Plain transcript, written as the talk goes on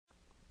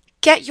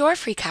Get your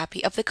free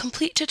copy of the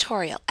complete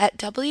tutorial at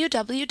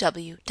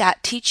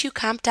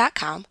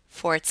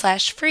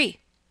www.teachucomp.com/free.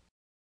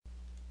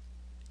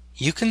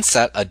 You can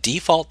set a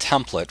default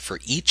template for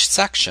each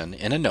section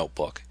in a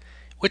notebook,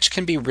 which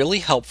can be really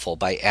helpful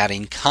by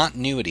adding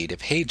continuity to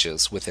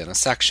pages within a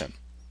section.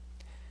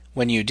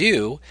 When you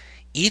do,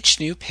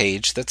 each new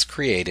page that's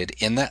created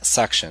in that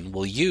section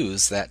will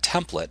use that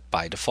template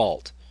by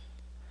default.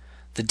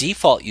 The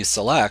default you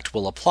select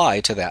will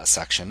apply to that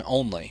section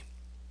only.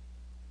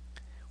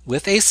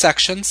 With a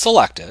section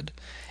selected,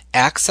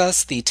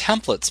 access the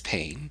Templates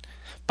pane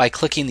by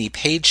clicking the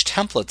Page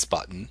Templates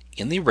button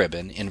in the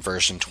ribbon in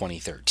version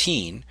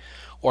 2013,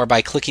 or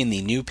by clicking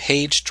the New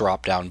Page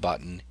drop-down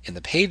button in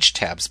the Page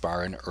tabs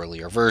bar in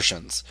earlier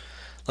versions.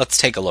 Let's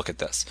take a look at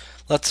this.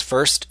 Let's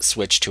first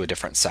switch to a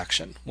different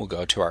section. We'll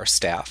go to our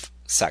Staff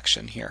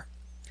section here.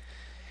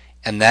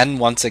 And then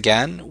once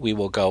again, we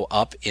will go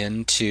up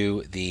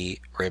into the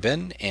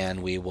ribbon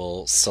and we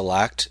will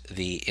select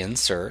the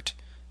Insert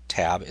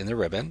tab in the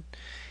ribbon,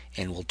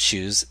 and we'll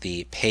choose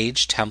the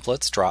Page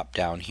Templates drop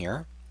down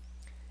here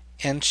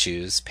and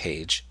choose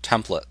Page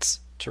Templates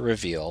to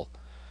reveal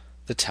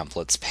the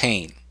Templates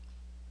pane.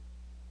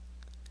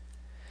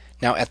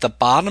 Now at the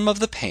bottom of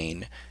the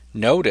pane,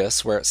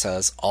 notice where it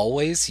says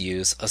always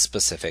use a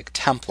specific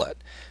template.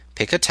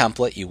 Pick a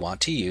template you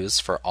want to use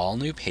for all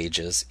new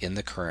pages in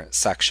the current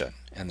section,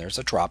 and there's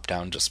a drop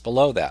down just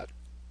below that.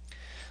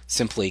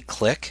 Simply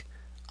click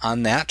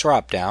on that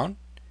drop down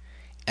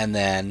and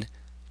then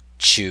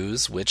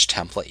choose which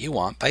template you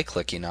want by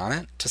clicking on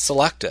it to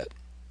select it.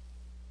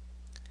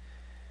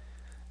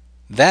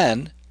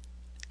 Then,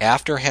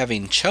 after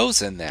having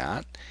chosen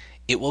that,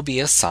 it will be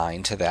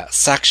assigned to that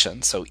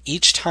section. So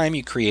each time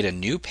you create a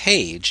new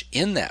page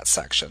in that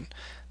section,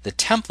 the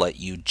template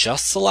you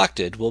just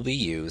selected will be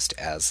used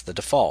as the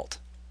default.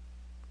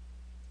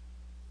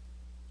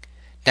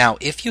 Now,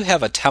 if you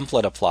have a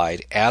template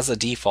applied as a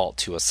default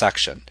to a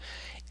section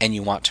and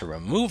you want to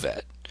remove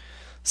it,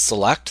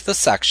 select the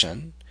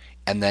section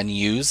and then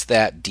use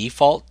that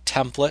default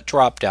template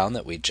drop-down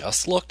that we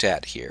just looked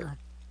at here.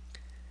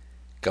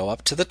 Go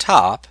up to the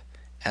top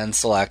and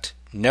select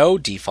No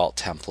Default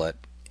Template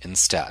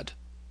instead.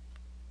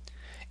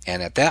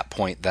 And at that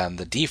point then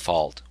the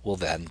default will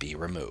then be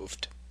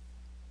removed.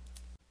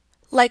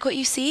 Like what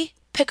you see?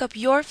 Pick up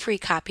your free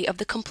copy of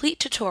the complete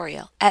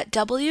tutorial at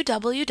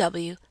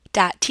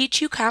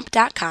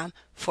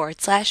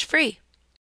www.teachucomp.com/free.